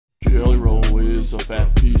Jelly Roll is a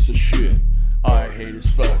fat piece of shit. I hate his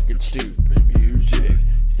fucking stupid music.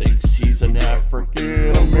 He thinks he's an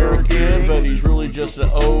African American, but he's really just an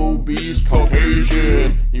obese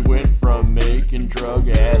Caucasian. He went from making drug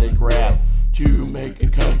addict rap to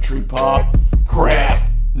making country pop crap.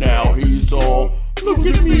 Now he's all, look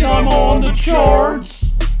at me, I'm on the charts,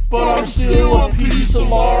 but I'm still a piece of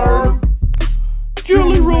lard.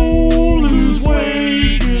 Jelly Roll, lose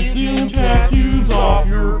weight, get them tattoos off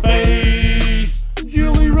your face.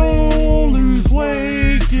 Jelly Roll, lose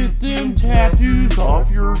weight, get them tattoos off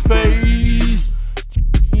your face.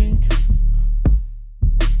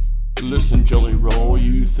 Listen, Jelly Roll,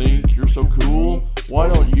 you think you're so cool? Why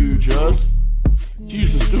don't you just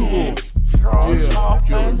use a stool? Yeah, Jelly Roll, you suck.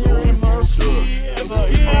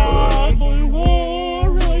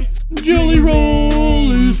 Jelly Roll,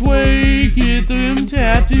 lose weight, get them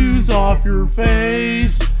tattoos off your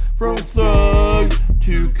face. From thug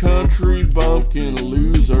to country bumpkin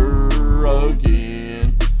loser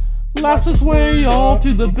again. Lost his way all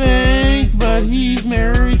to the bank, but he's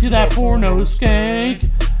married to that porno skank.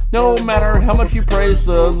 No matter how much you praise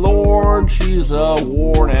the Lord, she's a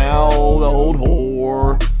worn out old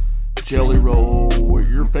whore. Jelly Roll with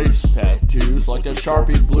your face tattoos like a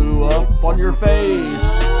Sharpie blew up on your face.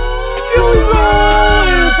 Jelly Roll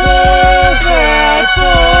is all that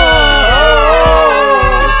fun.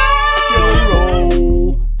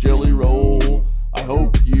 Jelly Roll, I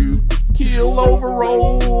hope you keel over,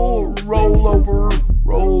 roll over,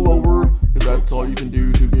 cause that's all you can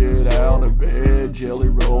do to get out of bed. Jelly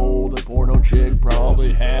Roll, the porno chick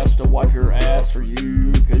probably has to wipe your ass for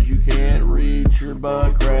you, cause you can't reach your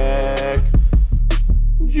butt crack.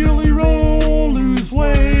 Jelly Roll, lose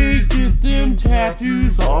weight, get them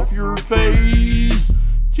tattoos off your face.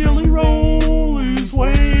 Jelly Roll, lose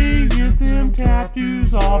weight, get them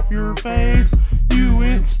tattoos off your face. You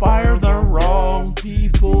inspire the wrong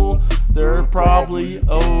people, they're probably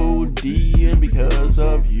ODing because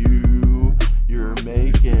of you. You're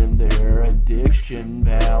making their addiction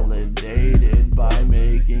validated by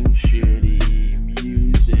making shitty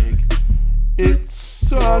music. It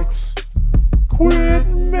sucks. Quit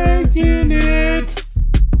making it.